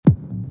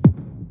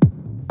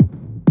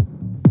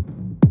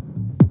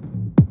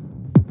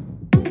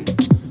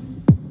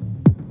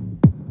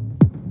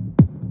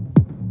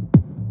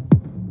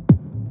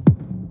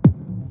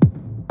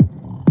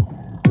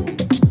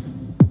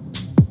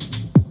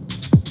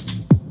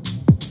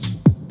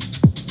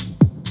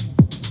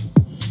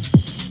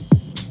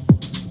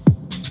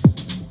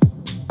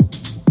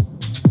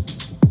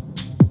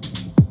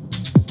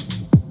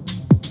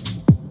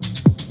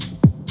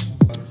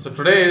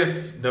today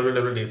is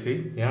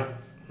WWDC. Yeah.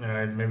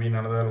 Maybe in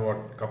another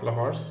couple of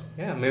hours.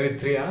 Yeah, maybe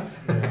 3 hours.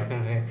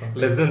 Yeah,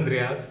 Less than 3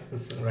 hours.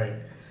 Right.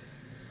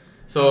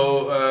 So,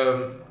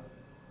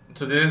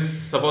 so this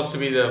is supposed to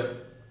be the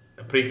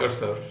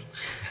precursor.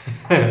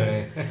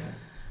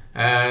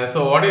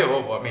 So what do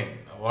you? I mean,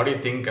 what do you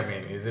think? I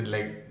mean, is it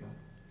like?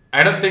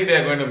 I don't think they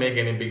are going to make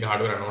any big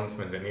hardware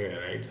announcements anyway,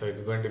 right? So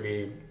it's going to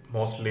be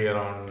mostly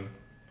around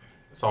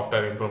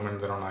software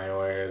improvements around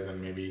iOS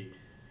and maybe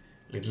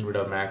little bit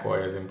of Mac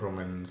OS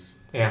improvements.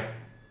 Yeah.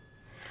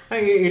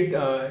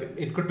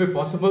 It could be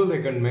possible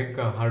they can make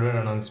a hardware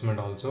announcement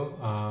also.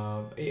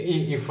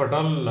 If at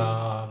all.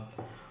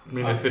 I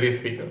mean, a Siri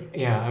speaker.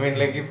 Yeah, I mean,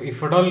 like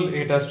if at all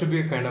it has to be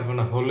a kind of a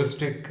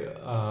holistic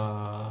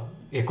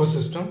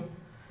ecosystem,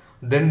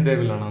 then they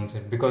will announce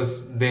it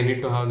because they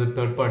need to have the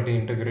third-party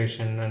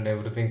integration and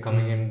everything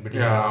coming in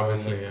between. Yeah,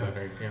 obviously, yeah,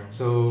 right, yeah.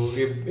 So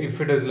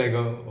if it is like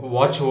a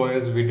watch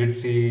OS, we did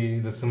see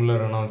the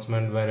similar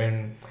announcement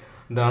wherein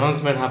the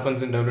announcement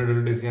happens in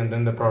WWDC and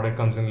then the product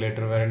comes in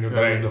later wherein you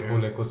develop the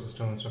whole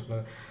ecosystem and stuff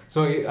like that.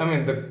 So I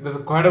mean, there's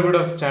quite a bit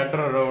of chatter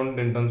around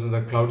in terms of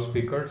the cloud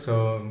speaker.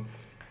 So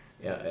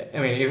yeah, I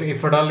mean,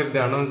 if at all if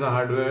they announce the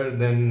hardware,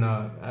 then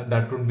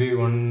that would be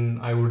one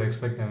I would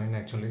expect. I mean,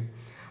 actually.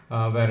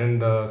 Wherein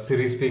the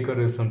Siri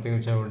speaker is something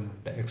which I would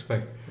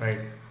expect. Right.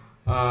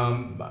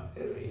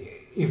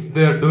 If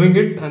they are doing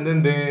it and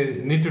then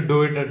they need to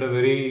do it at a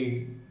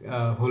very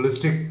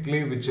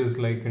holistically, which is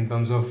like in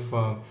terms of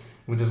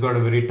which has got a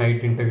very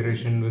tight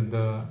integration with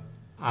the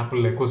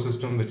Apple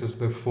ecosystem, which is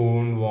the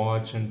phone,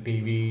 watch, and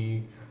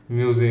TV,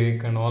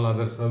 music, and all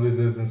other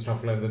services and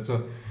stuff like that.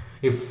 So,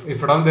 if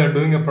at all they are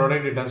doing a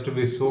product, it has to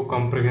be so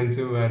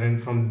comprehensive, wherein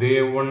from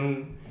day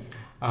one.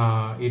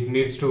 It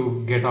needs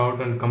to get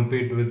out and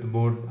compete with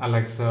both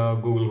Alexa,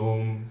 Google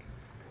Home.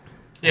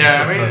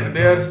 Yeah, I mean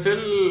they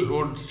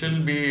would still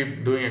be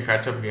doing a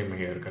catch-up game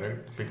here,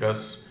 correct?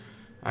 Because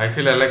I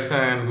feel Alexa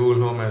and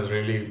Google Home has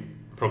really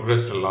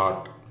progressed a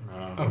lot.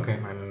 Okay.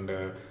 And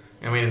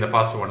I mean in the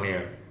past 1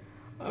 year.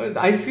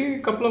 I see a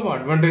couple of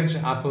advantages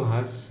Apple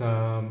has.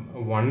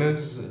 One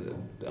is,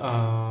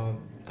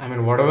 I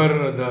mean,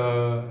 whatever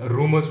the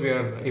rumors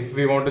if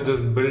we want to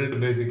just build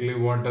basically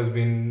what has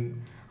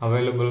been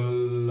available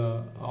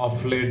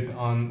off late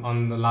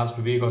on the last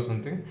week or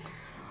something.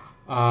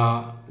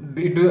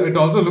 It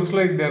also looks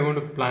like they're going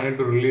to plan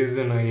to release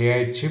an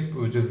AI chip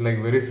which is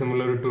like very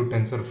similar to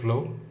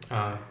TensorFlow.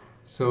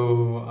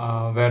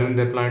 So wherein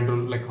they plan to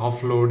like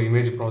offload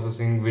image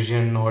processing,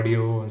 vision,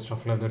 audio and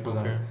stuff like that to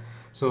that.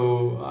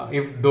 So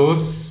if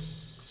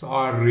those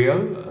are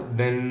real,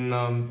 then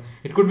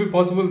it could be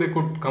possible they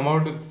could come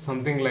out with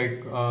something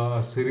like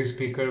a Siri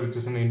speaker which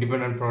is an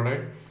independent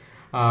product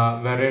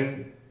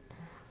wherein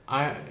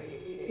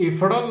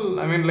if at all,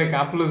 I mean, like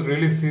Apple is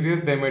really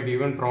serious, they might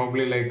even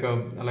probably like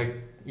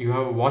you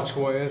have a watch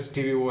OS,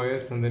 TV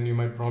OS, and then you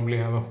might probably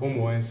have a home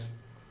OS,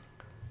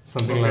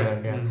 something like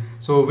that. Yeah.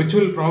 So which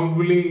will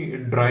probably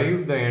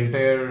drive the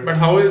entire. But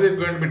how is it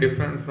going to be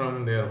different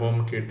from their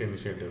HomeKit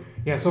initiative?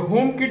 Yeah. So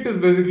HomeKit is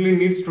basically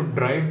needs to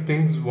drive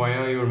things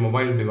via your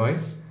mobile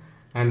device,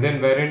 and then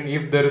wherein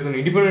if there is an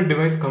independent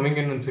device coming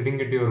in and sitting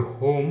at your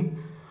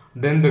home,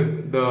 then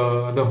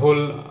the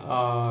whole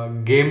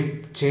game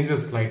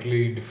changes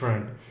slightly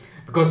different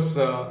because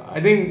I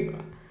think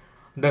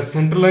the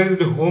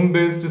centralized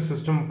home-based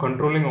system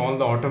controlling all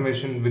the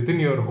automation within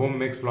your home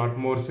makes a lot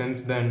more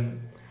sense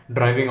than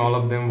driving all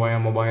of them via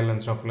mobile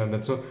and stuff like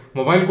that. So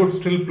mobile could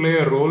still play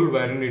a role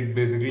wherein it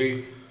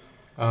basically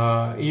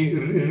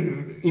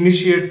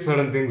initiate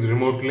certain things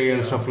remotely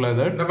and stuff like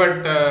that. No,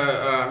 but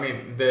I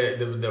mean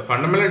the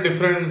fundamental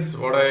difference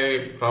what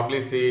I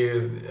probably see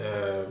is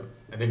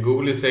I think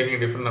Google is taking a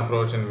different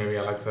approach and maybe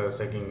Alexa is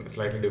taking a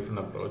slightly different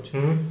approach.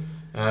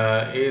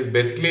 Is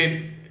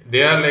basically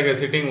they are like a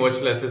sitting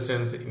virtual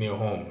assistants in your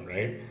home,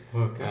 right?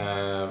 Okay.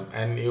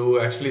 And you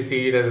actually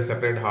see it as a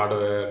separate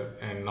hardware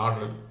and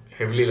not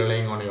heavily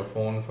relying on your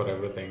phone for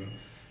everything.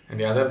 And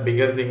the other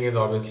bigger thing is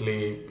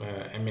obviously,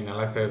 I mean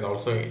Alexa is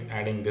also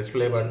adding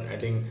display, but I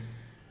think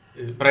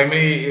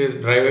primary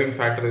driving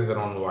factor is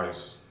around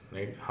voice.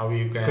 Right, how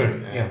you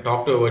can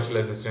talk to a virtual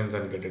assistant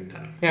and get it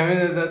done. Yeah, I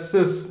mean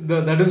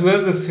that is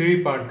where the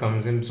Siri part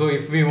comes in. So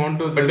if we want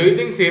to, but do you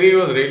think Siri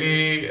was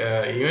really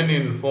even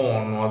in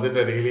phone? Was it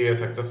really a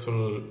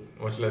successful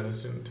virtual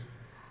assistant?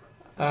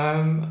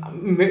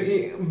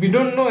 We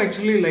don't know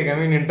actually. Like I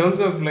mean, in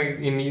terms of like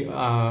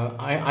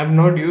I've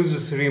not used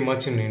Siri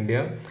much in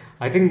India.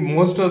 I think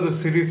most of the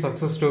Siri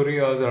success story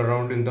is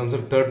around in terms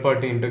of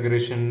third-party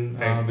integration,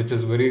 which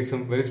is very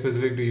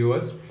specific to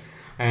US.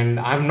 And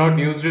I've not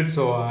used it,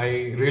 so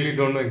I really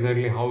don't know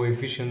exactly how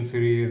efficient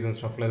Siri is and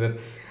stuff like that.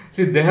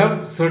 See, they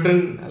have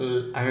certain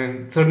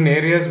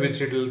areas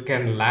which it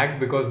can lag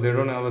because they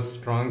don't have a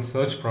strong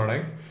search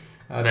product.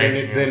 They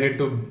need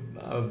to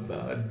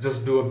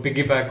just do a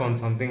piggyback on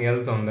something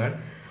else on that.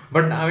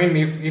 But I mean,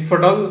 if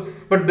at all,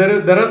 but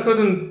there are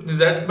certain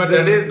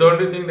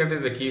don't you think that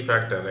is the key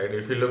factor, right?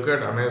 If you look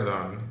at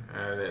Amazon,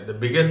 the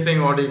biggest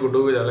thing what you could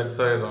do with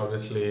Alexa is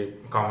obviously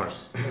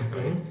commerce,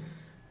 right?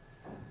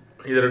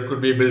 Either it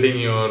could be building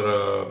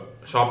your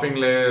shopping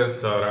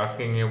list or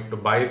asking you to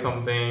buy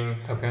something.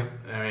 Okay.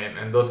 I mean,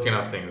 and those kind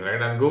of things, right?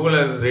 And Google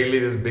has really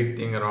this big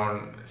thing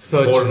around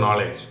Search. whole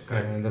knowledge.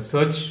 The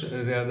search,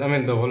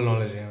 the whole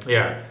knowledge, yeah.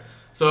 Yeah.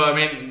 So, I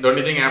mean, don't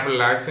you think Apple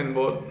lacks in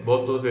both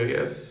those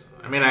areas?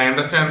 I mean, I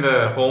understand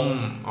the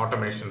home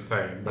automation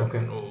side, but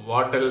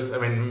what else? I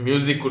mean,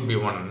 music could be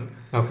one,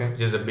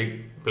 which is a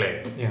big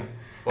play. Yeah.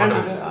 What and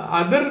else?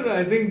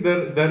 I think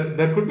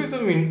there could be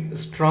some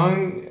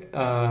strong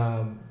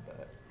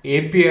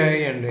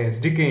API and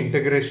SDK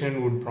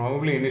integration would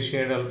probably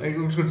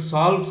which could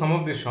solve some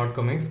of these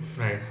shortcomings.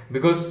 Right.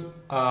 Because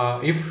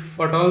if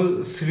at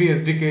all Siri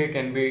SDK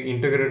can be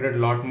integrated a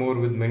lot more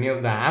with many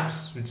of the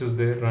apps which is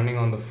there running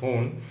on the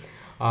phone,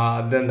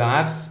 then the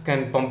apps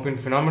can pump in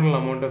phenomenal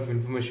amount of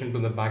information to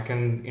the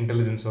backend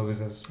intelligence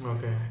services.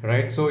 Okay.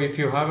 Right. So if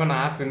you have an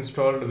app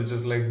installed which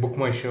is like Book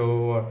My Show,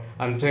 or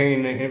I'm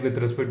saying with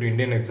respect to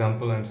Indian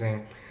example, I'm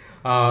saying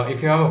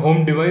if you have a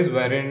home device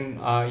wherein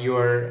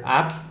your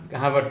app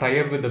have a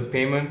tie-up with the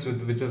payments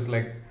which is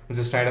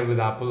tied up with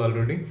Apple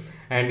already,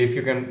 and if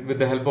you can, with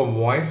the help of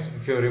voice,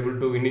 if you're able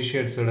to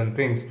initiate certain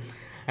things,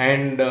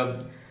 and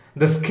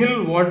the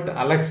skill what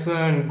Alexa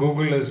and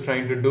Google is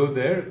trying to do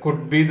there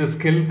could be the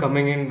skill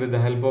coming in with the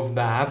help of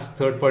the app's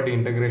third-party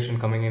integration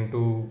coming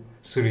into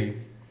Siri.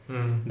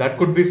 That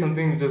could be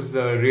something which is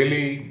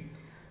really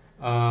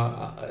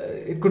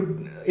it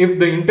could, if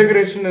the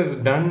integration is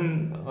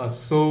done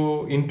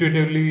so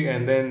intuitively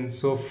and then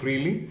so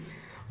freely,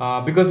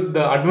 because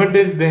the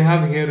advantage they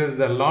have here is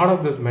that a lot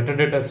of this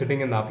metadata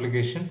sitting in the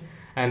application,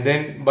 and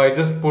then by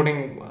just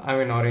putting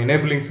or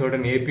enabling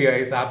certain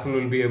APIs, Apple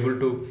will be able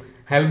to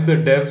help the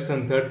devs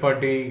and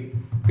third-party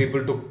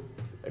people to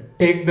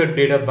take the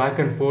data back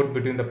and forth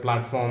between the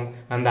platform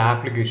and the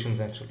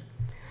applications actually.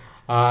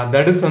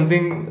 That is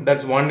something,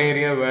 that's one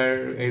area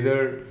where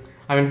either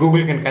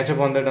Google can catch up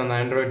on that on the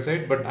Android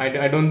side, but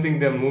I don't think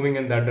they're moving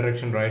in that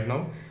direction right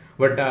now.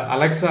 But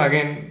Alexa,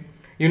 again,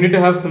 you need to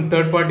have some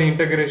third-party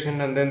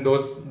integration, and then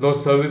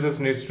those services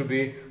needs to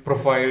be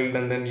profiled,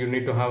 and then you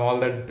need to have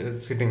all that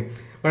sitting.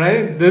 But I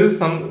think there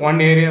is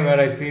one area where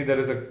I see there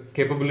is a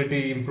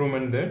capability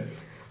improvement there.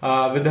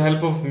 With the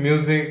help of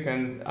music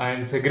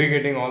and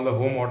segregating all the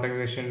home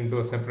automation into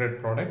a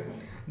separate product,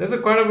 there's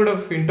quite a bit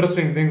of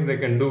interesting things they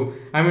can do.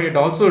 It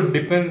also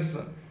depends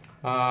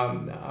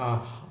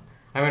what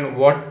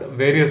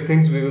various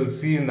things we will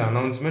see in the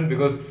announcement,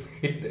 because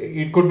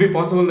it could be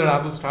possible that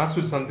Apple starts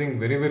with something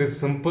very, very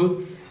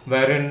simple,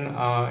 wherein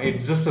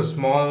it's just a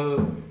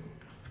small,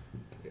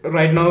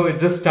 right now it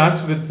just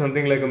starts with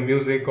something like a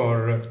music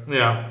or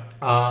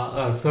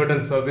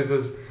certain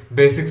services,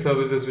 basic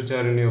services which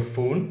are in your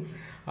phone.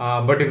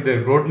 But if they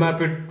roadmap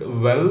it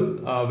well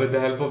with the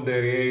help of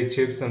their AI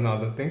chips and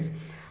other things,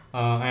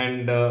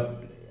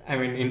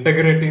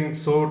 integrating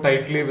so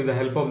tightly with the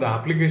help of the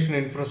application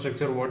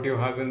infrastructure what you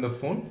have in the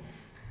phone,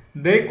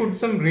 they could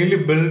really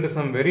build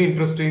some very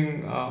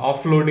interesting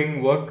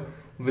offloading work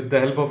with the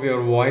help of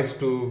your voice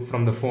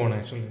from the phone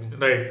actually.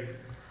 Right.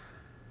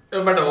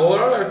 But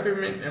overall,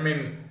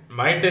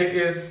 my take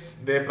is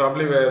they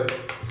probably were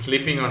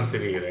sleeping on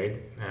Siri, right?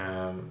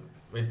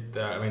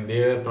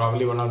 They were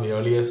probably one of the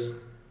earliest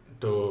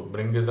to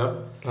bring this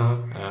up,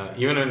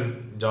 even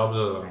when Jobs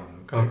was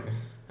around. Correct?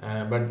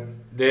 Okay. But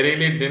they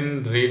really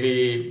didn't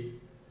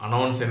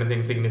announce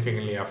anything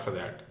significantly after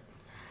that.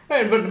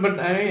 Right, but one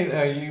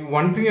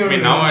thing.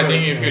 I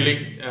think if you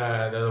look,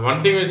 the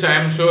one thing which I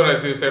am sure,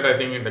 as you said, I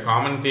think the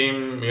common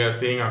theme we are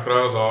seeing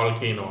across all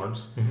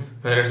keynotes,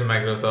 whether it's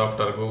Microsoft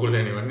or Google,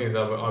 anyone, is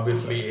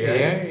obviously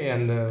AI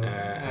and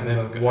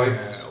then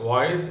voice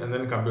and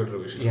then computer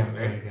vision. Yeah,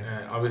 right.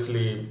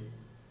 Obviously,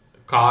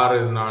 car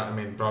is not.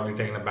 Probably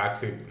taking a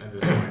backseat at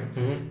this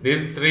point.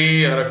 These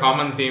three are a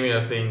common theme we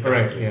are seeing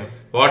currently. Right, yeah.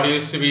 What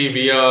used to be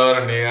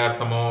VR and AR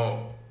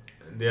somehow,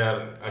 they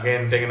are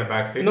again taking a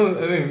backseat. No,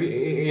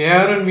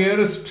 AR and VR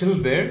is still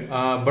there,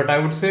 but I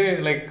would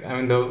say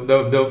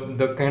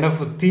the kind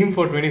of theme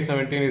for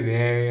 2017 is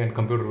AI and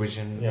computer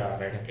vision. Yeah,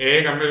 right.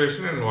 AI, computer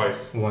vision, and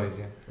voice. Voice,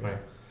 yeah, right.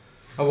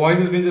 Voice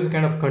has been just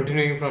kind of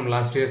continuing from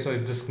last year, so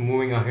it's just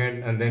moving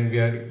ahead, and then we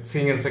are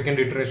seeing a second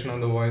iteration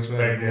on the voice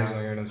where it moves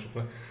ahead and stuff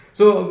like that.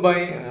 So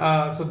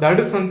so that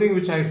is something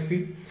which I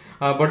see.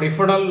 But if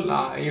at all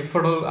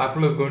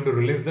Apple is going to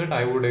release that,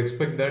 I would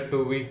expect that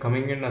to be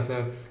coming in as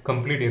a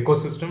complete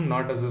ecosystem,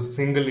 not as a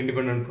single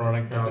independent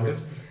product as it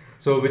is.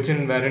 So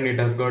wherein it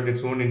has got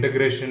its own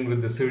integration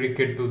with the Siri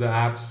kit to the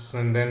apps,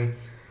 and then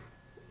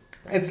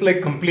it's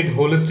like complete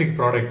holistic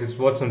product. It's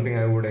something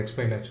I would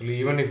expect actually,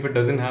 even if it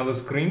doesn't have a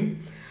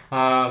screen.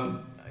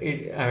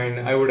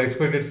 I would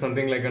expect it's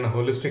something like a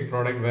holistic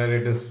product where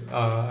it is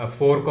a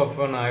fork of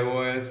an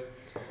iOS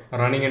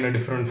running in a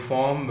different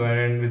form,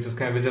 which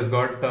has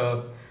got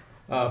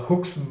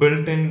hooks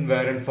built in,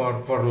 wherein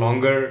for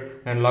longer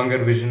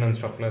vision and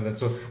stuff like that.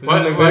 So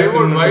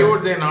why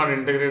would they not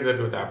integrate that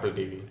with Apple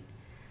TV?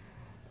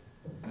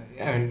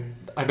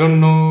 I don't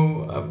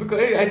know,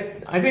 because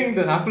I think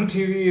the Apple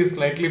TV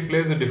slightly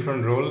plays a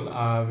different role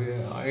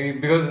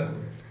because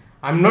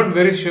I'm not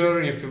very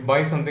sure if you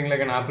buy something like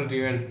an Apple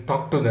TV and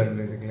talk to that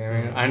basically. I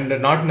mean,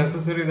 and not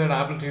necessarily that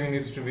Apple TV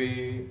needs to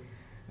be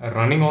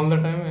running all the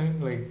time. I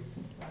mean, like,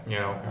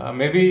 yeah, okay.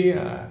 Maybe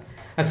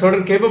a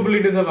certain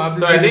capabilities of Apple.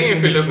 So I think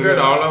if you look at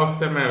all of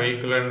them have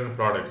equivalent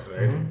products,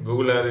 right? Mm-hmm.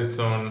 Google has its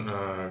own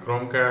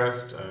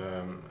Chromecast,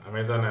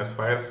 Amazon has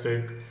Fire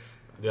Stick.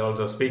 They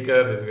also have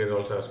speaker. This guys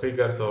also have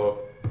speaker.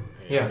 So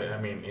yeah,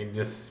 I mean it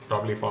just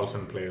probably falls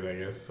in place, I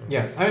guess. So.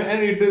 Yeah,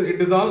 and it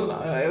is all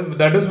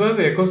that is where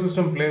the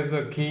ecosystem plays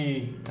a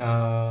key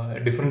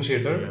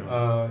differentiator.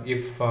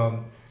 Yeah.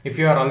 If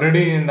you are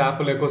already in the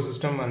Apple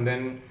ecosystem, and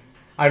then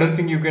I don't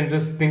think you can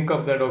just think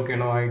of that. Okay,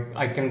 no,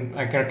 I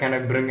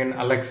can bring in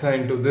Alexa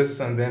into this,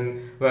 and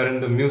then wherein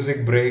the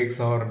music breaks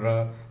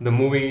or the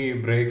movie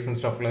breaks and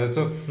stuff like that.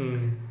 So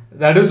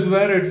that is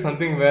where it's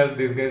something where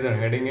these guys are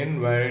heading in,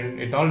 wherein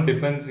it all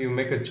depends. You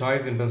make a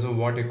choice in terms of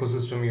what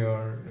ecosystem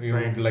you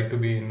would like to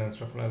be in and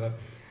stuff like that.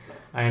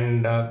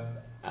 And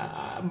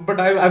but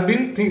I've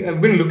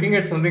been looking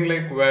at something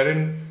like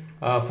wherein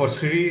for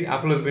Siri,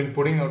 Apple has been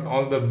putting out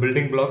all the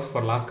building blocks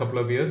for last couple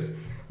of years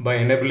by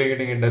enabling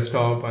it in a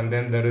desktop, and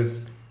then there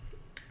is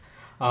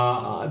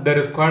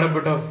quite a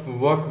bit of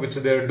work which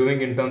they're doing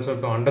in terms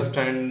of to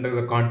understand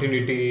the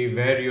continuity,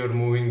 where you're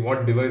moving,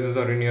 what devices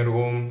are in your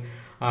home.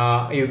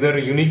 Is there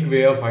a unique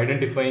way of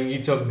identifying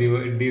each of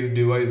these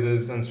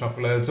devices and stuff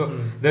like that? So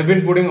they've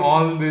been putting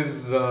all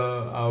these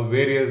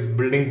various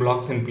building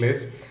blocks in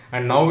place,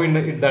 and now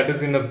that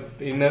is in a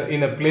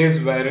place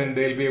wherein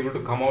they'll be able to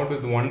come out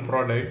with one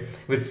product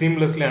which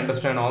seamlessly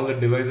understand all the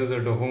devices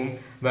at home,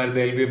 where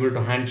they'll be able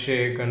to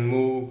handshake and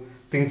move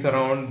things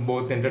around,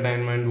 both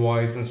entertainment,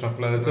 voice, and stuff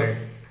like that. So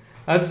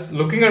that's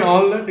looking at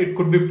all that. It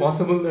could be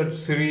possible that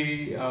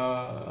Siri,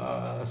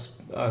 a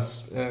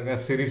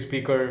Siri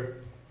speaker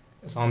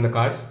is on the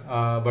cards,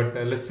 but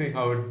let's see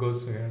how it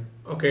goes again.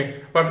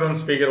 Okay, apart from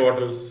speaker,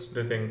 what else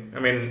do you think?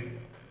 I mean,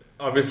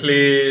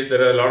 obviously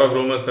there are a lot of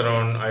rumors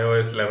around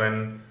iOS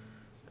 11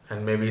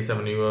 and maybe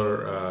some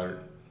newer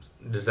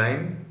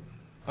design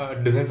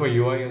for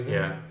UI as well.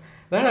 Yeah,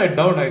 that I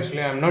doubt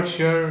actually. I'm not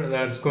sure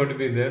that's going to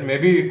be there.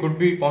 Maybe it could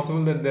be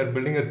possible that they're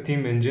building a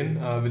theme engine,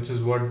 which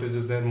is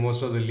there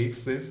most of the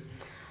leaks is.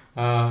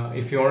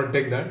 If you want to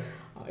take that,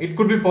 it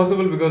could be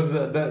possible because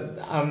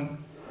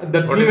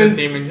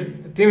theme engine?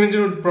 Theme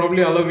engine would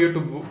probably allow you to,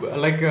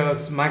 like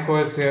Mac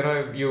OS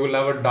Sierra, you will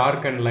have a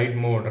dark and light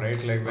mode,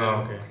 right? Like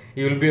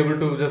you will be able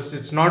to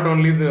it's not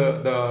only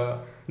the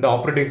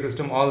operating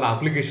system, all the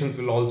applications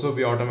will also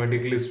be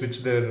automatically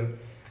switch their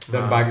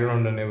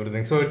background and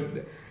everything. So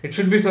it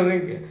should be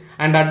something,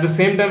 and at the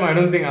same time, I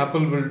don't think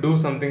Apple will do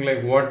something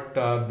like what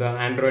the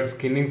Android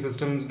skinning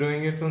system is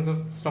doing it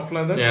and stuff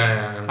like that.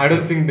 I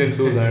don't think they'll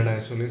do that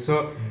actually.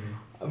 So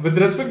with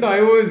respect to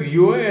iOS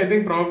UI, I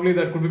think probably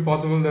that could be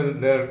possible that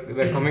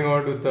they're coming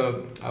out with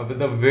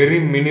a very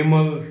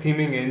minimal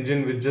theming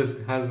engine which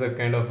just has the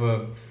kind of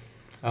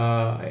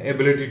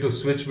ability to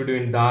switch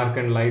between dark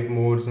and light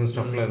modes and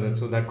stuff like that.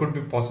 So that could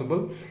be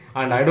possible,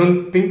 and I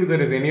don't think there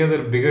is any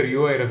other bigger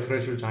UI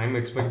refresh which I'm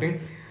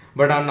expecting.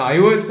 But on the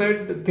iOS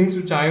side, things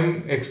which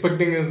I'm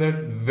expecting is that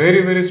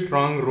very, very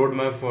strong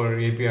roadmap for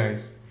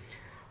APIs,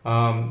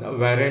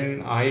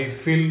 wherein I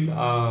feel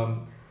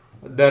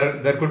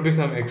there could be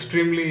some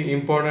extremely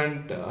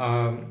important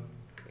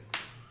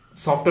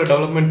software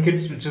development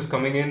kits which is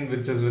coming in,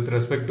 which is with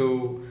respect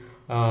to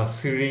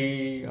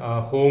Siri,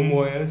 Home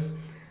OS.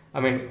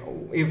 I mean,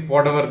 if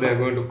whatever they're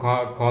going to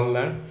call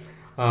that,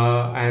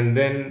 and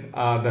then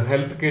the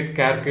health kit,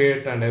 care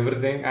kit, and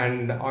everything.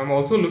 And I'm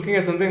also looking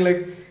at something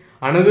like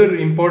another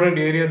important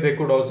area they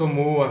could also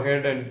move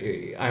ahead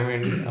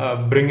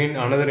and bring in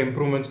another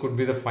improvements could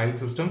be the file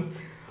system.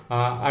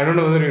 I don't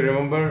know whether you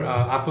remember,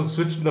 Apple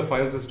switched the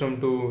file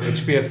system to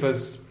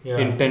HPFS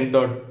in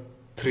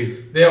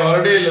 10.3. They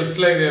already looks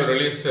like they have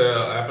released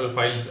Apple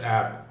Files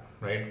app,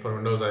 right, for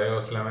Windows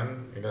iOS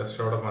 11. It has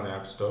showed up on the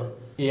App Store.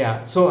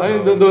 Yeah, so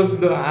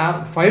the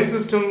app file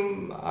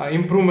system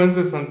improvements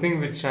is something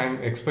which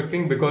I'm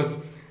expecting,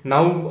 because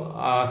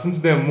now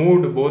since they have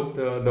moved both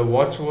the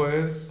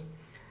WatchOS,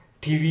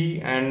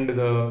 TV and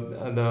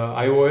the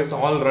iOS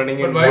all running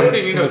in. But why would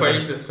you need a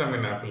file system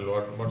in Apple?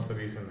 What's the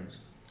reason?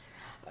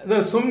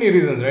 There's so many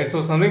reasons, right?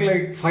 So something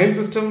like file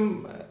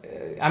system,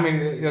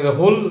 the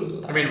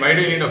whole... why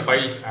do you need a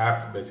files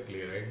app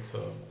basically, right?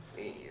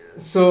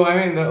 So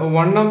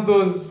one of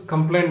those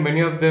complaints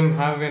many of them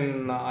have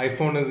in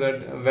iPhone is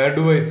that where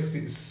do I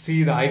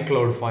see the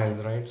iCloud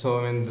files, right? So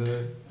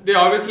they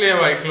obviously have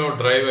iCloud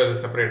Drive as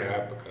a separate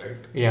app,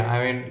 correct?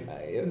 Yeah,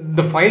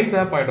 the Files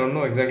app, I don't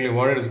know exactly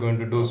what it is going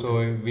to do, so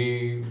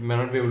we may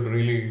not be able to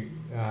really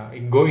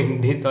go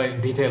in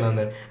detail on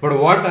that. But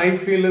what I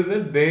feel is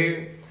that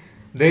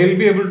they'll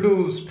be able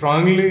to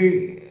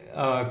strongly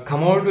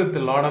come out with a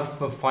lot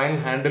of file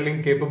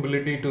handling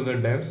capability to the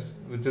devs,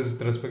 which is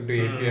with respect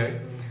to API.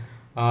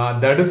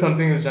 That is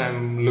something which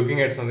I'm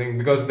looking at, something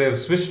because they have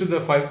switched to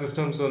the file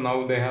system, so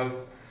now they have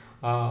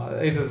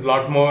it is a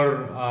lot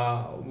more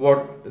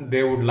what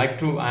they would like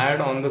to add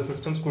on the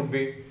systems could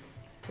be.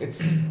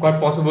 It's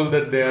quite possible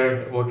that they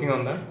are working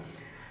on that.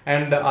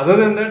 And other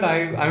than that,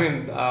 I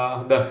mean,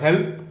 the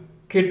health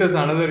kit is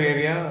another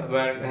area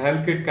where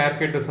health kit, care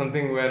kit is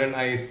something wherein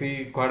I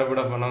see quite a bit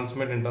of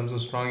announcement in terms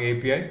of strong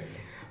API.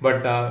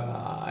 But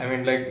I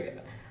mean, like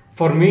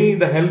for me,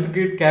 the health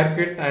kit, care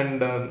kit,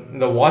 and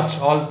the watch,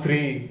 all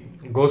three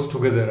goes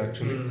together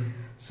actually.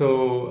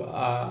 So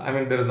I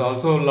mean, there is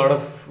also a lot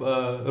of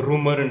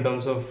rumor in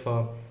terms of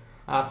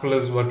Apple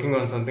is working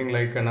on something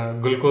like a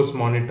glucose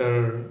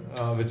monitor,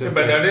 which is.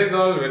 But that is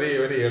all very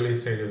very early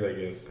stages, I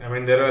guess. I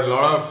mean, there are a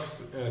lot of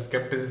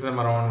skepticism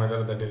around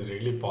whether that is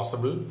really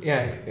possible.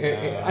 Yeah,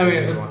 I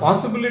mean,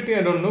 possibility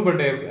I don't know, but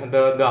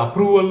the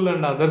approval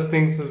and other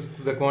things is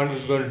the one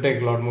is going to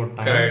take a lot more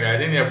time. Correct. I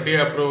think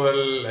FDA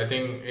approval. I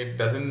think it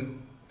doesn't.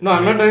 No,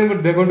 I'm not talking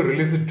about they're going to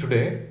release it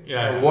today.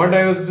 Yeah. What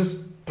I was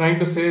just trying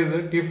to say is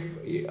that if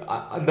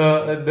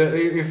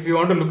if you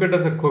want to look at it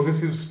as a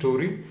cohesive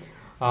story,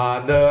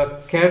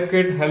 the care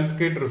kit, health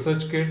kit,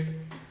 research kit,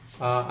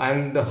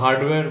 and the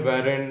hardware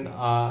wherein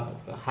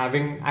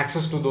having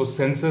access to those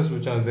sensors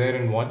which are there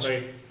in watch.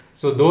 Right.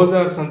 So those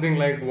are something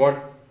like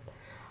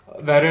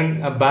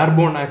wherein a bare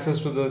bone access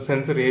to the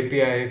sensor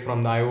API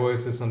from the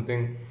iOS is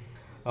something.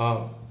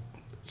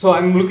 So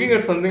I'm looking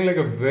at something like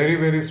a very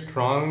very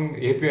strong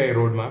API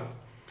roadmap,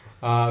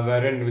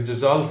 wherein which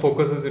is all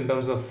focuses in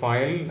terms of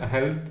file,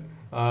 health,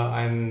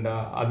 and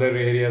other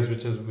areas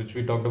which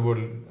we talked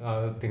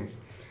about things.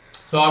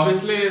 So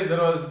obviously there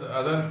was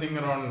other thing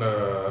around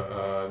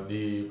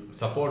the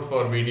support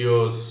for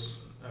videos.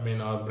 I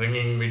mean, or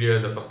bringing video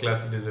as a first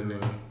class citizen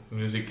in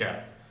music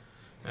app.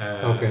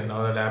 Okay.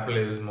 Now that Apple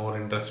is more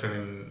interested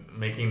in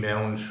making their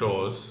own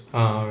shows,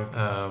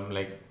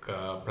 like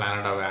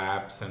Planet of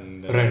Apps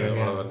and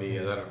whatever the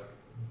other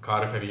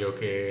car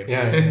karaoke,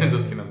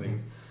 those kind of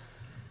things.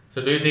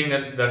 So do you think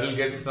that will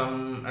get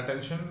some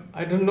attention?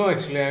 I don't know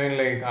actually. I mean,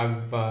 like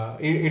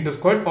it is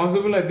quite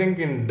possible. I think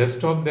in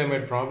desktop they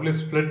might probably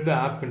split the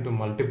app into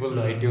multiple.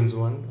 The iTunes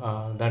one,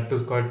 that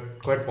is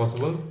quite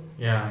possible.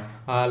 Yeah.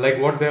 Like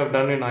what they have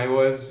done in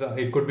iOS,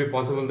 it could be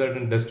possible that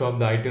in desktop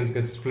the iTunes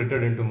gets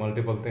splitted into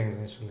multiple things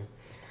actually.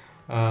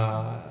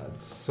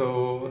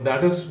 So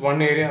that is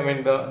one area. I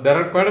mean, there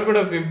are quite a bit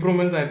of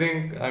improvements. I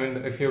think. I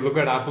mean, if you look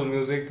at Apple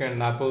Music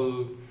and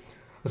Apple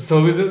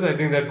services, I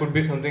think that could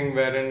be something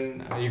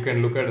wherein you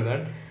can look at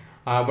that.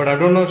 But I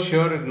don't know,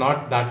 sure,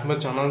 not that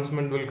much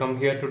announcement will come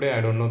here today. I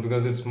don't know,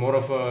 because it's more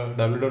of a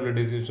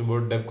WWDC, it's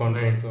about dev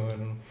conference. Right. So, I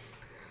don't know.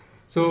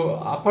 So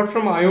apart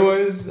from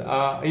iOS,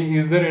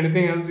 is there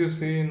anything else you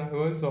see in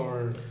iOS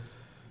or?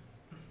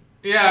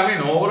 Yeah, I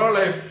mean, overall,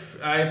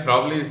 I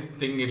probably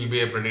think it'll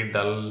be a pretty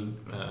dull.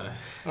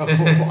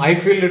 I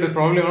feel it is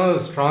probably one of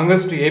the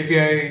strongest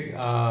API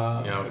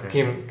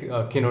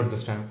keynote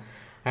this time.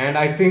 And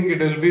I think it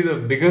will be the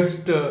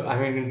biggest, I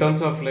mean, in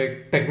terms of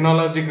like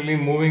technologically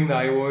moving the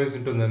iOS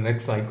into the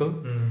next cycle,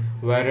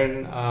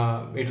 wherein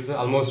it is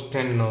almost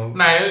 10 now.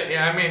 No,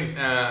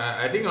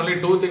 I think only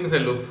two things I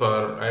look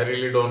for. I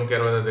really don't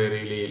care whether they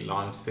really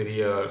launch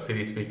Siri or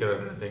Siri speaker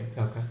or anything.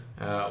 Okay.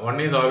 One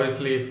is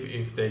obviously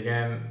if they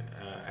can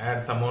add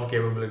some more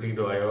capability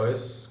to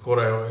iOS, core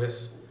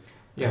iOS,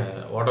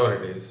 whatever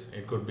it is.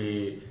 It could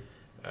be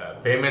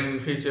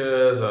payment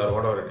features or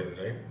whatever it is,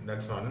 right?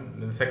 That's one.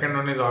 Then the second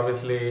one is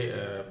obviously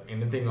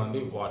anything on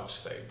the watch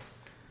side.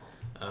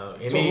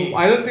 So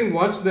I don't think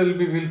watch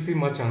we'll see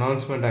much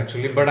announcement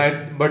actually, but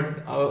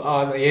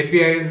the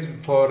APIs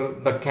for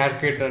the care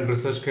kit and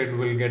research kit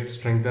will get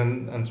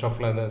strengthened and stuff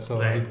like that. So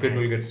health kit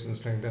will get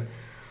strengthened.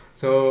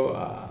 So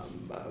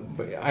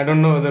I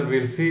don't know whether we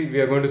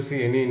are going to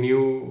see any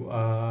new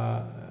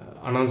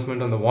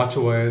announcement on the watch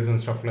OS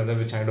and stuff like that,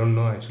 which I don't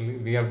know actually.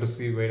 We have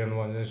to wait and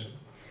watch.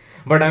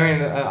 But I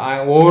mean,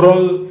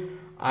 overall,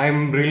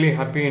 I'm really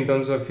happy in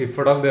terms of if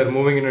at all they're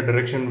moving in a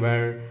direction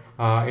where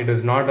it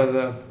is not as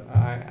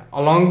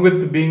along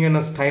with being in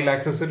a style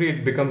accessory,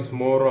 it becomes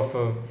more of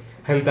a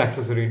health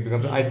accessory. It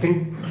becomes, I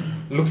think,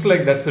 looks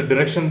like that's the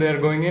direction they're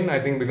going in.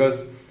 I think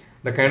because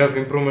the kind of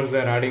improvements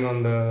they're adding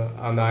on the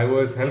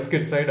iOS health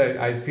kit side,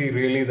 I see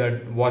really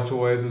that watch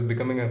OS is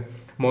becoming a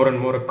more and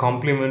more a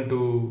complement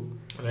to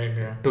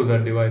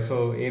that device.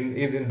 So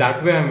in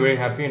that way, I'm very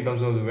happy in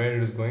terms of where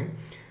it is going.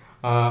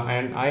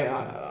 And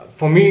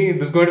for me,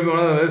 this is going to be one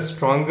of the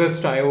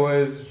strongest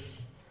iOS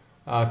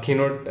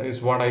keynote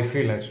is what I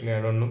feel actually.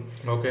 I don't know.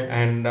 Okay.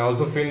 And I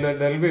also feel that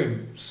there will be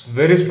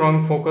very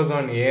strong focus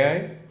on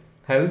AI,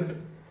 health,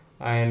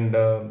 and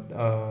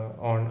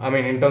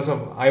in terms of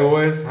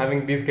iOS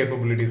having these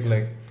capabilities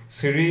like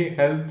Siri,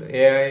 health,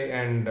 AI,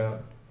 and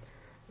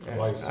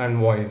voice. And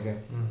voice. Yeah.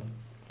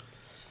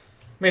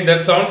 I mean, that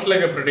sounds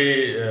like a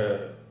pretty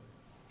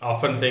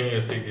often thing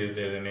you see these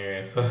days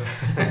anyway. So.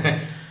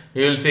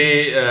 You will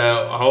see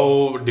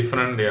how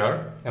different they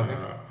are,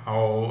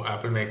 how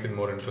Apple makes it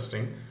more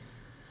interesting.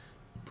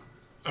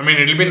 I mean,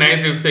 it'll be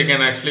nice if they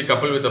can actually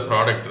couple with the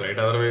product, right?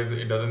 Otherwise,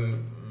 it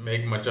doesn't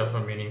make much of a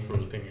meaningful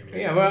thing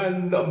anyway.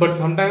 Yeah, but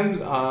sometimes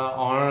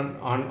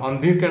on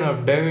these kind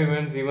of dev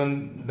events,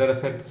 even there are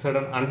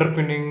certain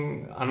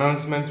underpinning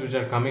announcements which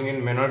are coming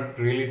in may not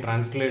really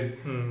translate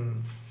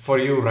for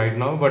you right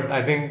now. But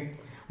I think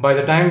by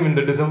the time in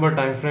the December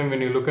timeframe,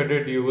 when you look at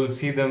it, you will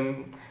see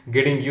them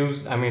getting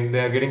used. I mean, they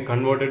are getting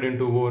converted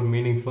into more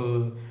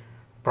meaningful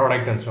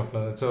product and stuff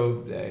like that.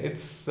 So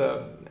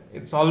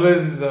it's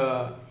always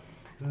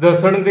there are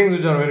certain things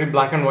which are very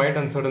black and white,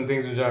 and certain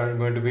things which are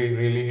going to be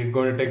really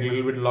going to take a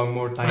little bit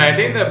more time. And I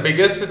think the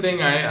biggest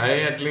thing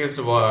I at least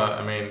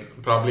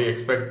probably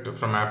expect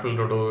from Apple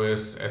to do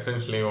is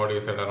essentially what you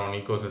said around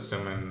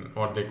ecosystem and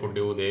what they could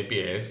do with the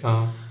APIs.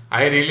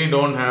 I really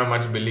don't have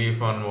much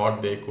belief on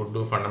what they could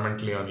do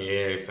fundamentally on the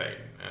AI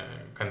side,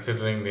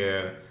 considering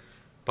their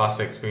past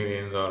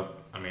experience or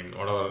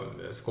whatever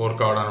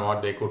scorecard on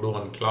what they could do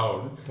on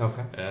cloud.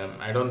 Okay.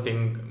 I don't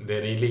think they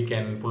really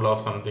can pull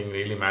off something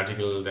really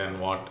magical than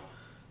what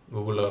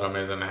Google or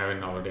Amazon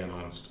haven't already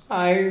announced.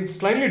 I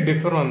slightly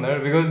differ on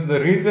that, because the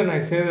reason I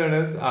say that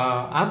is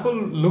Apple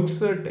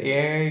looks at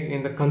AI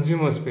in the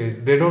consumer space.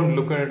 They don't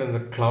look at it as a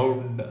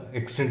cloud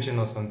extension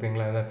or something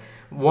like that.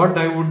 What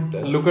I would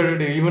look at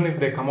it, even if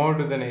they come out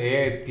with an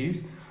AI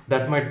piece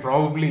that might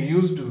probably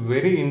used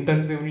very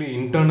intensively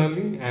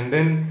internally, and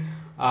then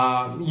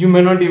you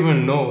may not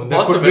even know.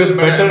 There could be a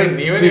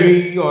better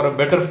Siri or a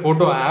better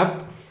photo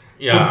app.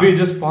 Could be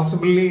just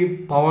possibly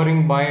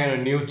powering by a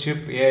new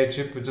chip, AI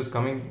chip, which is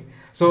coming.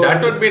 So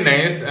that would be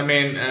nice.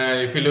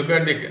 If you look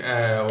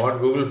at what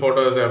Google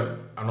Photos have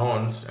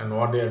announced and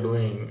what they are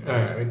doing,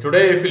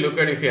 today,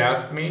 if you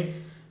ask me,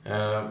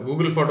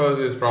 Google Photos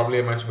is probably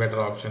a much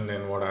better option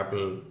than what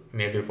Apple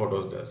native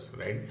Photos does,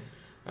 right?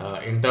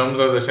 In terms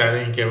of the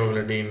sharing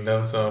capability, in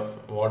terms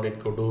of what it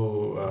could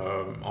do,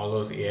 all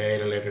those AI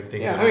related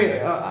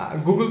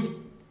things.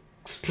 Google's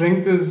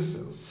strength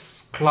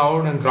is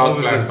cloud and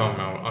services.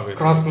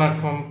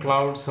 Cross-platform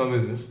cloud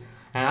services.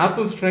 And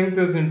Apple's strength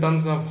is in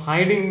terms of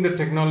hiding the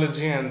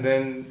technology and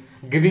then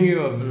giving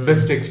you a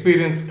best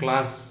experience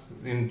class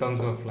in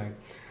terms of like.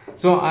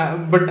 So,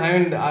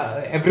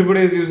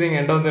 everybody is using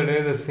end of the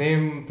day the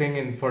same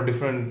thing for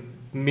different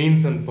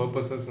means and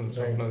purposes and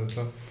stuff like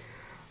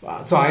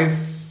that. So I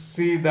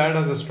see that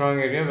as a strong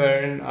area.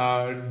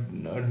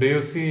 Wherein, do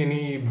you see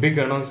any big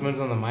announcements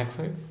on the Mac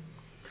side?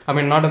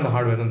 Not on the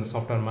hardware, on the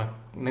software Mac,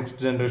 next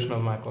generation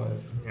of Mac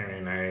OS.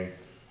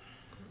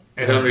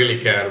 I don't really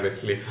care,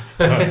 basically.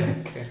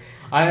 Okay.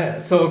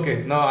 Mac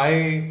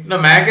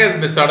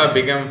has sort of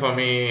become for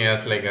me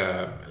as like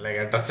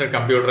a trusted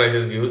computer I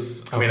just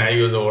use. I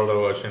use the older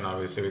version,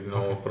 obviously, with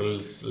no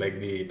frills like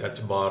the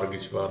touch bar,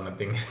 glitch bar,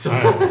 nothing.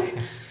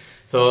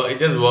 So it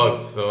just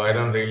works. So I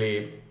don't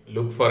really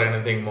look for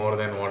anything more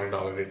than what it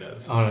already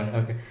does. Alright,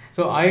 okay.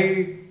 So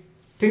I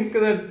think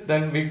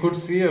that we could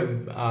see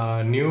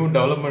a new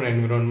development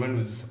environment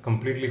which is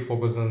completely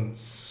focused on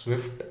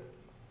Swift.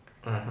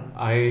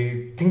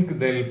 I think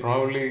they'll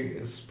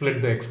probably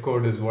split the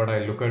Xcode is what I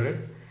look at it.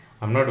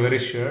 I'm not very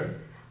sure,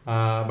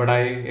 but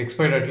I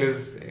expect at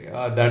least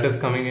that is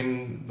coming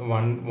in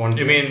one.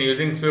 You mean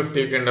using Swift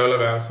you can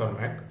develop apps for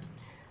Mac?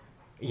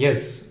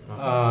 Yes,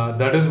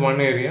 that is one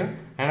area.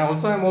 And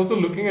also I'm also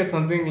looking at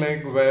something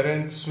like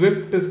wherein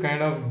Swift is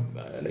kind of,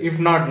 if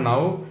not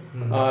now,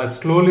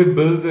 slowly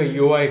builds a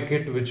UI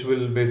kit which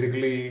will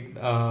basically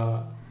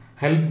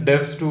help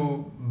devs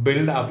to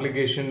build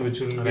application which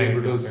will be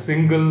able to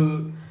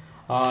single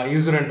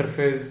user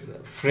interface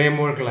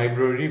framework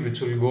library which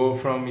will go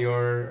from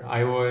your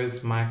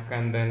iOS, Mac,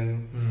 and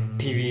then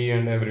TV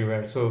and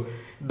everywhere. So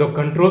the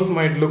controls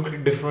might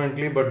look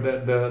differently, but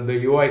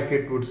the UI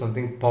kit would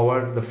something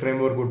power, the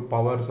framework would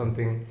power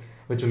something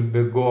which will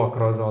go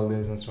across all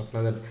this and stuff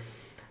like that.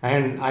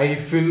 And I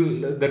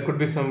feel there could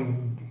be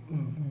some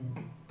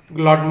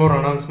lot more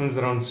announcements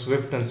around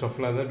Swift and stuff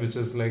like that, which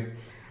is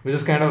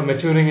kind of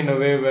maturing in a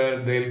way where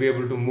they'll be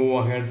able to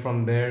move ahead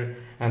from there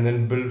and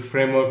then build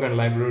framework and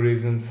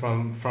libraries and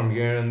from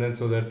here, and then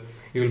so that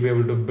you will be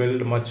able to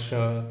build much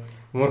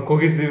more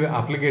cohesive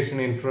application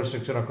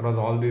infrastructure across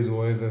all these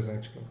OSs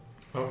actually.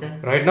 Okay.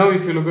 Right now,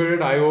 if you look at it,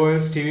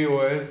 iOS,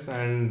 tvOS,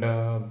 and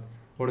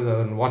what is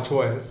that?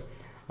 WatchOS.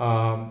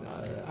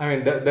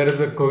 There is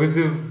a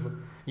cohesive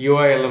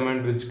UI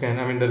element which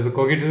can. There is a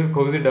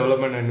cohesive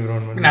development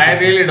environment. I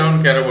really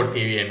don't care about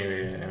TV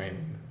anyway.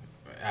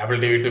 Apple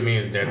TV to me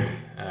is dead.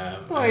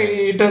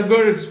 It has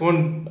got its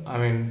own,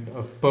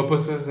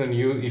 purposes and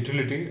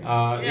utility.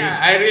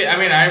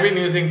 I've been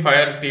using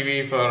Fire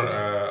TV for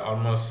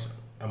almost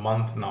a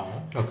month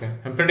now. Okay.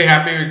 I'm pretty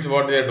happy with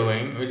what they're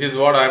doing, which is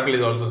what Apple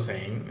is also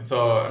saying.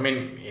 So,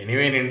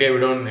 anyway, in India, we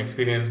don't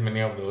experience many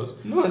of those.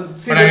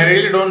 But I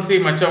really don't see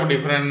much of a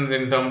difference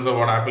in terms of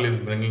what Apple is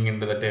bringing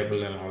into the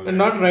table and all that.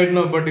 Not right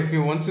now, but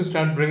once you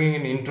start bringing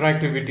in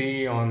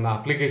interactivity on the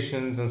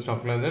applications and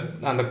stuff like that,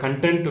 and the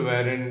content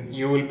wherein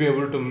you will be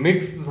able to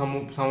mix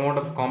somewhat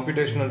of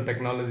computational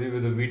technology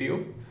with the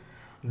video,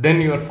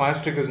 then your Fire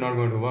Stick is not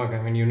going to work.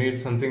 You need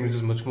something which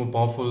is much more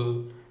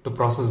powerful to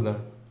process that.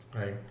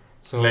 Right.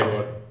 So, like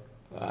what?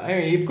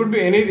 It could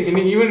be anything.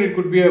 Even it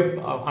could be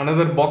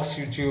another box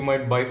which you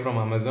might buy from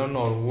Amazon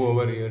or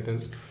whoever it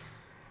is.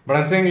 But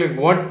I'm saying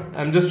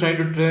I'm just trying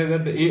to try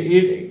that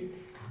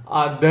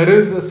there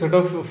is a sort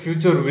of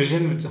future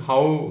vision which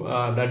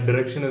how that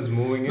direction is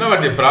moving. No,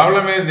 but the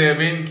problem is they've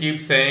been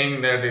keep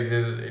saying that it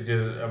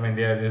is. I mean,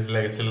 they are just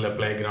like still a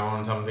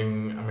playground.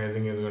 Something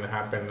amazing is going to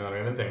happen or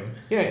anything.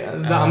 Yeah,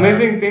 the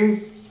amazing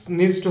things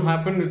needs to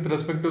happen with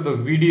respect to the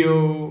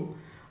video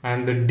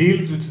and the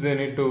deals which they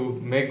need to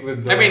make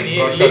with the. I mean,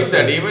 leave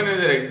that. Even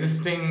with their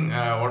existing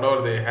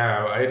whatever they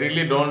have, I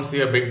really don't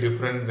see a big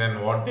difference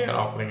in what they are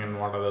offering and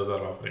what others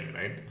are offering.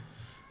 Right?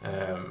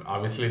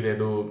 Obviously, they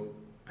do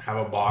have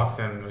a box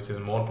and which is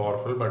more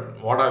powerful, but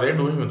what are they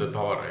doing with the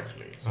power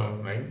actually? So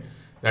right,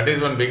 that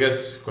is one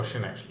biggest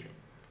question actually.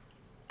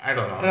 I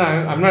don't know.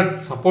 I'm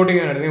not supporting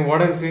anything.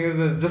 What I'm saying is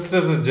that just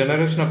as a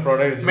generation of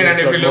product. I mean, and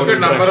if you look at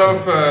number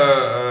of,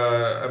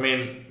 I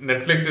mean,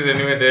 Netflix is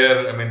anyway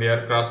there. I mean, they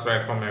are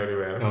cross-platform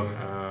everywhere,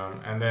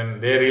 and then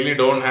they really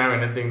don't have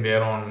anything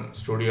their own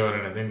studio or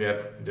anything. They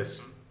are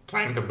just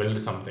trying to build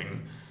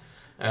something.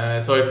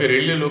 So if you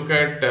really look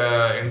at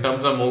in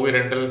terms of movie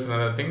rentals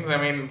and other things, I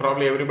mean,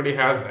 probably everybody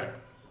has that,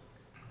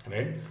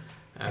 right?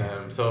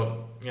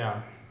 So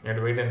yeah, you have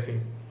to wait and see.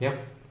 Yeah.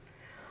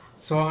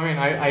 So I mean,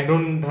 I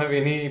don't have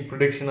any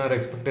prediction or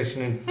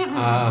expectation in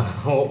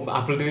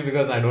Apple TV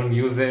because I don't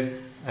use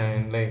it,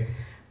 and like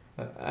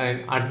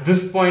at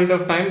this point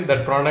of time,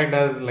 that product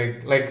has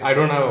like I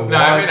don't have a watch. No,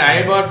 I mean,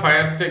 I bought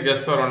Fire Stick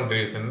just for one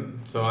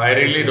reason. So I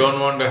really don't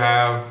want to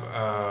have.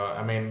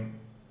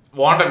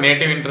 Want a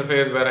native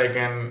interface where I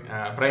can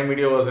Prime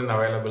Video wasn't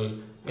available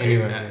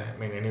anywhere. I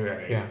mean anywhere.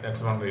 Right? Yeah.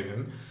 That's one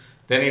reason.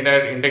 Then it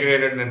had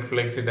integrated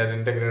Netflix. It has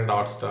integrated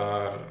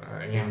Hotstar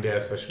in India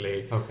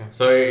especially. Okay.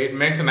 So it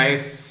makes a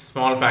nice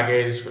small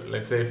package.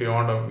 Let's say if you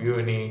want to view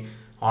any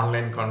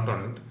online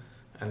content,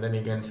 and then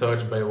you can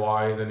search by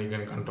voice and you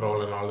can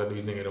control and all that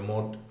using a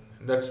remote.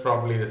 That's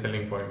probably the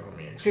selling point for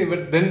me. See,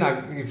 but then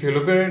if you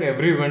look at it,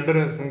 every vendor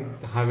is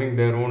having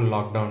their own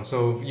lockdown.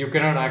 So you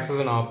cannot access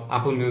an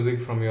Apple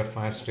Music from your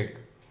Fire Stick.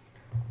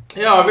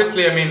 Yeah,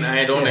 obviously, I mean,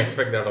 I don't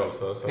expect that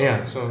also. So,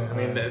 yeah, so... I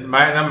mean,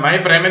 my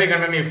primary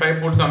content, if I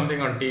put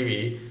something on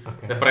TV,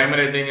 the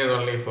primary thing is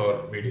only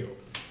for video.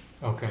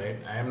 Okay. Right?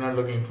 I am not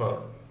looking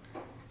for...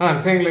 No, I'm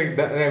saying like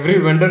every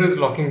vendor is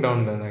locking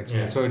down then actually.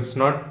 Yeah. So it's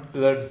not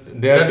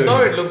that they are... That's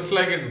how it looks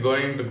like it's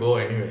going to go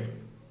anyway.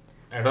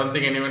 I don't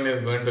think anyone is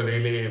going to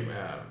really...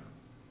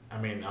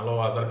 allow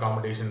other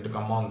competition to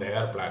come on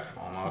their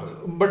platform or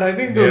but I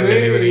think the way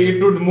delivery.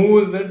 It would move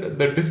is that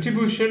the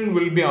distribution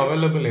will be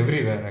available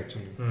everywhere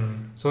actually.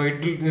 So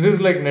it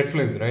is like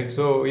Netflix, right?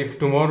 So if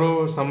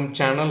tomorrow some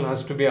channel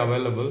has to be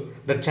available,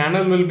 the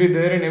channel will be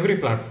there in every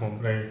platform.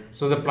 Right.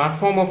 So the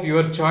platform of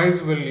your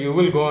choice you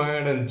will go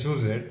ahead and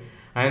choose it,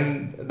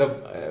 and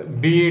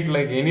be it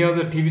like any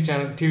other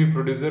TV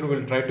producer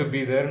will try to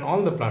be there in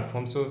all the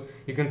platforms. So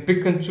you can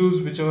pick and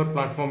choose whichever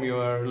platform you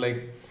are like,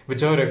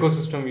 whichever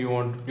ecosystem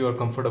you are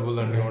comfortable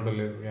and you want to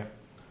live. Yeah.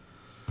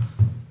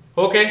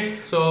 Okay,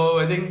 so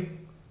I think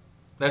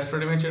that's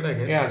pretty much it, I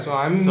guess. Yeah, so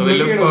we'll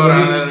look for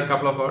another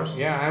couple of hours.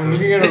 Yeah, I'm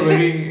looking at a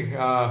very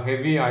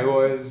heavy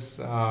iOS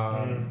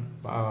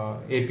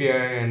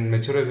API and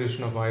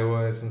maturization of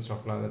iOS and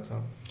stuff like that.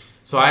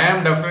 So I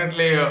am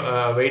definitely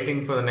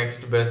waiting for the next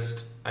best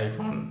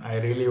iPhone. I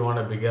really want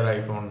a bigger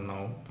iPhone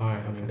now.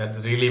 I mean, that's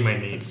really my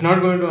need. It's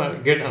not going to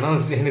get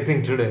announced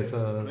anything today. So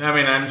I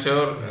mean, I'm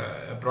sure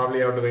probably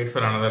have to wait for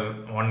another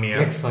 1 year.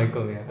 Next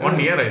cycle, yeah. 1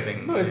 year, I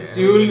think. No,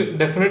 you will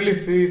definitely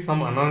see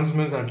some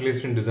announcements at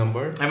least in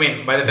December. I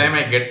mean, by the time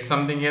I get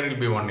something here, it'll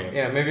be 1 year.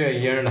 Yeah, maybe a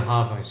year and a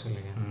half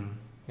actually.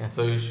 Yeah.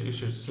 So you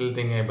should still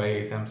think I buy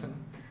Samsung?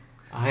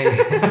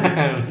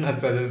 I'm not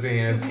suggesting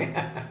anything.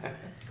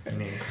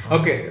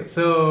 Okay,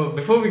 so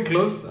before we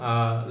close,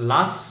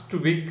 last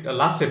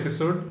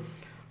episode,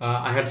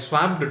 I had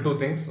swapped two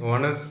things.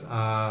 One is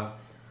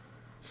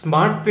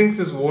Smart Things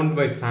is owned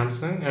by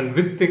Samsung and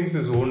With Things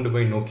is owned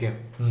by Nokia.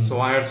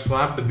 So I had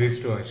swapped these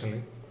two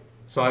actually.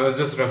 So I was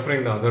just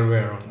referring the other way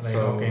around. Right, so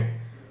okay.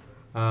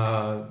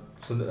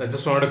 So I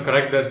just wanted to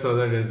correct that so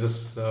that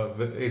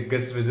it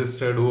gets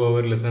registered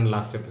whoever listened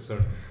last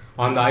episode.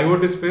 On the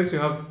IoT space, you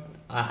have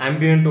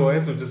Ambient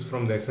OS, which is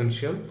from the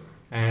Essential.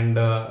 And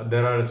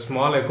there are a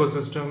small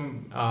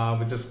ecosystem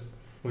which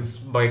is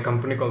by a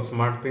company called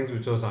Smart Things,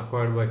 which was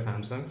acquired by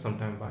Samsung some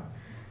time back.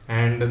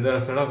 And there are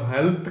a set of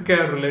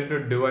healthcare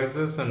related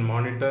devices and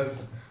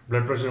monitors,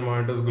 blood pressure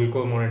monitors,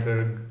 glucose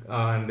monitor,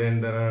 and then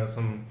there are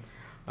some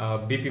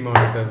BP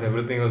monitors.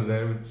 Everything was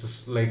there, which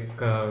is like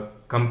a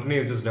company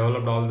which has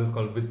developed all this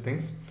called With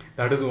Things.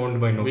 That is owned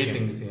by Nokia. With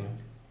Things, yeah.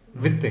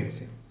 With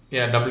Things, yeah.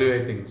 Yeah,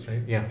 WA Things,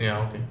 right? Yeah.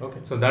 Yeah, okay.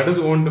 So that is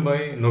owned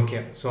by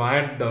Nokia. So I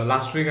had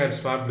last week I had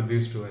swapped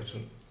these two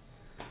actually.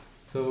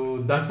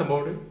 So that's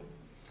about it.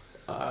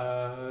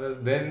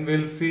 Then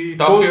we'll see.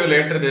 Talk to you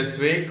later this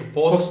week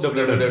post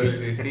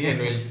WWDC and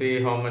we'll see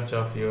how much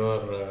of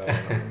your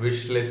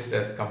wish list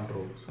has come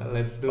true. So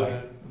let's do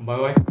that. Bye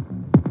bye.